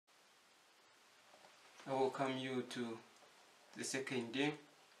I welcome you to the second day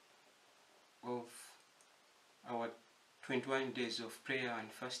of our 21 days of prayer and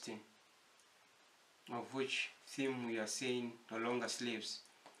fasting, of which theme we are saying no longer slaves.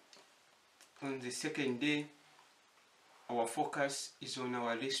 On the second day, our focus is on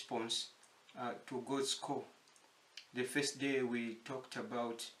our response to God's call. The first day we talked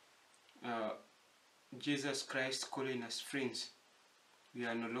about Jesus Christ calling us friends. We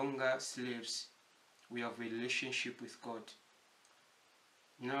are no longer slaves. We have a relationship with God.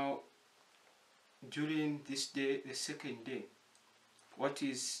 Now, during this day, the second day, what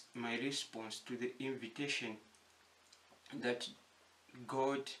is my response to the invitation that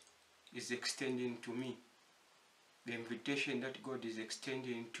God is extending to me? The invitation that God is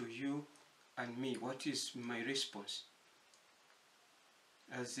extending to you and me. What is my response?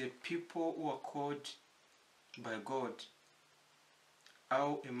 As a people who are called by God,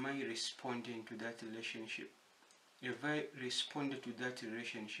 how am I responding to that relationship? Have I responded to that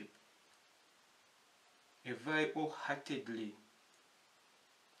relationship? Have I wholeheartedly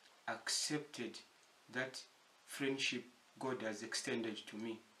accepted that friendship God has extended to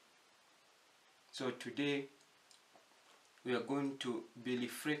me? So today we are going to be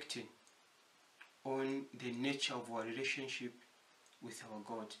reflecting on the nature of our relationship with our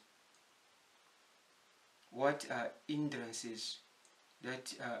God. What are hindrances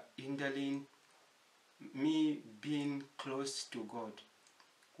that are hindering me being close to God?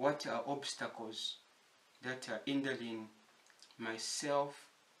 What are obstacles that are hindering myself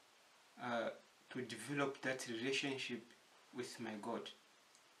to develop that relationship with my God?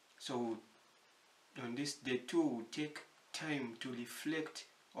 So on this day too, we'll take time to reflect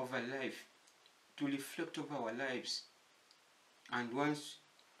over life, to reflect over our lives. And once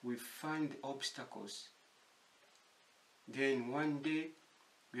we find the obstacles, then one day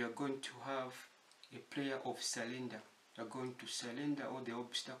we are going to have a prayer of surrender. We are going to surrender all the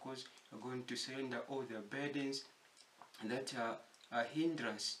obstacles. We are going to surrender all the burdens that are a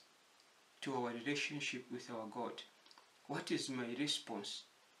hindrance to our relationship with our God. What is my response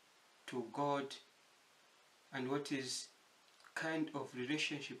to God, and what is kind of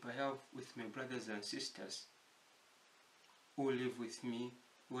relationship I have with my brothers and sisters who live with me,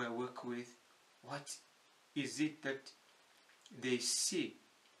 who I work with? What is it that they see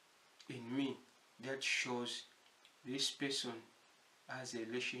in me that shows this person has a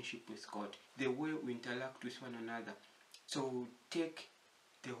relationship with God? The way we interact with one another. So we'll take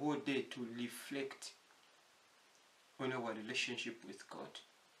the whole day to reflect on our relationship with God.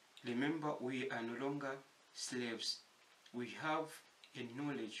 Remember, we are no longer slaves. We have a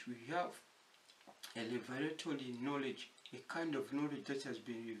knowledge, we have a revelatory knowledge, a kind of knowledge that has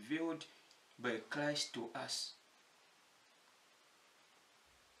been revealed by Christ to us.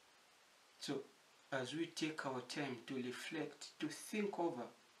 So as we take our time to reflect, to think over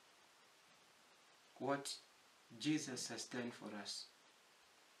what Jesus has done for us,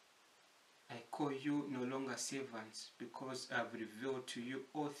 I call you no longer servants, because I have revealed to you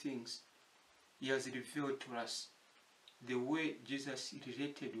all things. He has revealed to us the way Jesus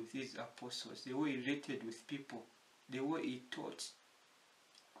related with his apostles, the way he related with people, the way he taught,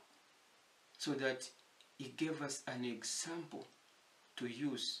 so that he gave us an example to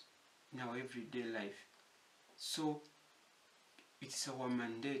use in our everyday life. So it's our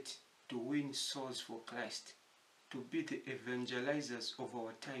mandate to win souls for Christ, to be the evangelizers of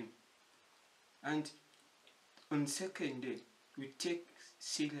our time. And on second day, we take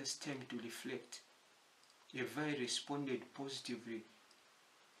serious time to reflect. Have I responded positively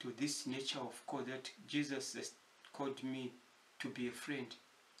to this nature of call that Jesus has called me to be a friend?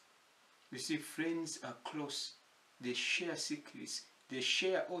 You see, friends are close. They share secrets. They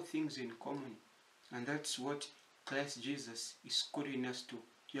share all things in common. And that's what Christ Jesus is calling us to.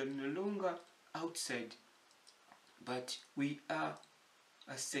 You are no longer outside, but we are,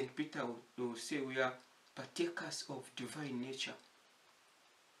 as St. Peter will say, we are partakers of divine nature.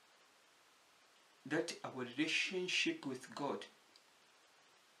 That our relationship with God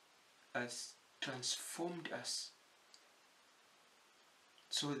has transformed us,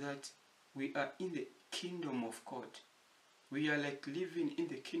 so that we are in the kingdom of God. We are like living in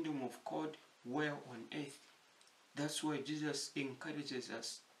the kingdom of God where on earth. That's why Jesus encourages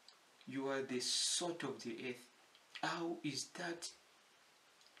us. You are the salt of the earth. How is that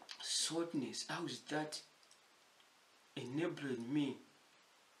saltness? How is that enabling me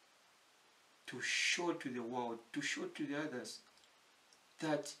to show to the world, to show to the others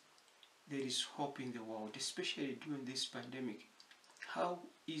that there is hope in the world, especially during this pandemic? How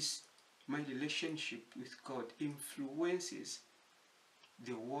is my relationship with God influences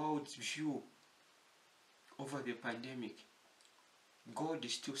the world's view over the pandemic, God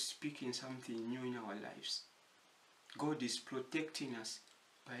is still speaking something new in our lives. God is protecting us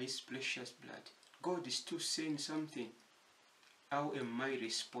by His precious blood. God is still saying something. How am I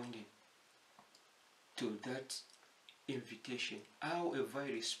responding to that invitation? How have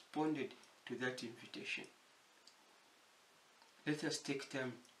I responded to that invitation? Let us take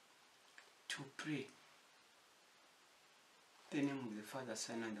time to pray. In the name of the Father,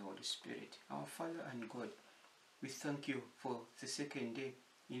 Son, and the Holy Spirit. Our Father and God, we thank you for the second day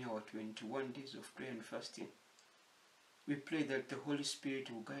in our 21 days of prayer and fasting. We pray that the Holy Spirit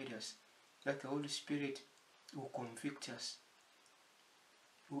will guide us, that the Holy Spirit will convict us,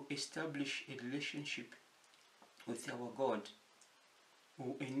 will establish a relationship with our God,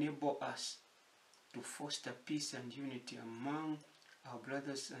 will enable us to foster peace and unity among our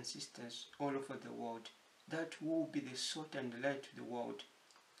brothers and sisters all over the world. That will be the salt and the light to the world.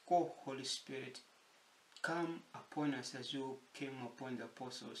 Go, Holy Spirit, come upon us as you came upon the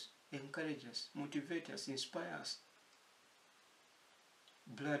apostles. Encourage us, motivate us, inspire us.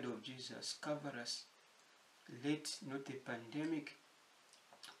 Blood of Jesus, cover us. Let not the pandemic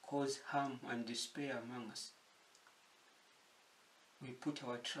cause harm and despair among us. We put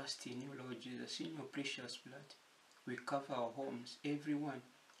our trust in you, Lord Jesus, in your precious blood. We cover our homes, everyone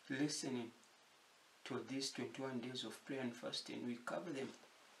listening to these 21 days of prayer and fasting. We cover them.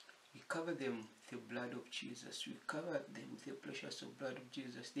 We cover them with the blood of Jesus. We cover them with the precious blood of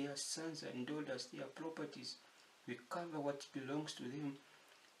Jesus. They are sons and daughters, they are properties. We cover what belongs to them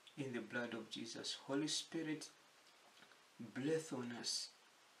in the blood of Jesus. Holy Spirit, breathe on us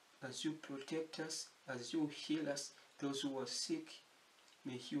as you protect us, as you heal us. Those who are sick,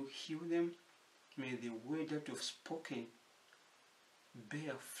 may you heal them. May the word that you've spoken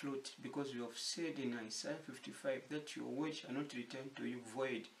bear fruit, because you have said in Isaiah 55 that your word shall not return to you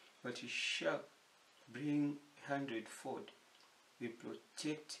void, but it shall bring 100-fold. We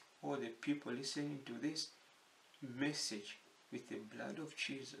protect all the people listening to this message with the blood of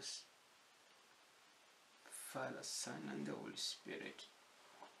Jesus. Father, Son, and the Holy Spirit.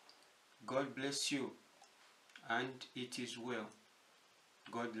 God bless you, and it is well.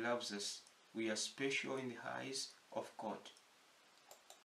 God loves us. We are special in the eyes of God.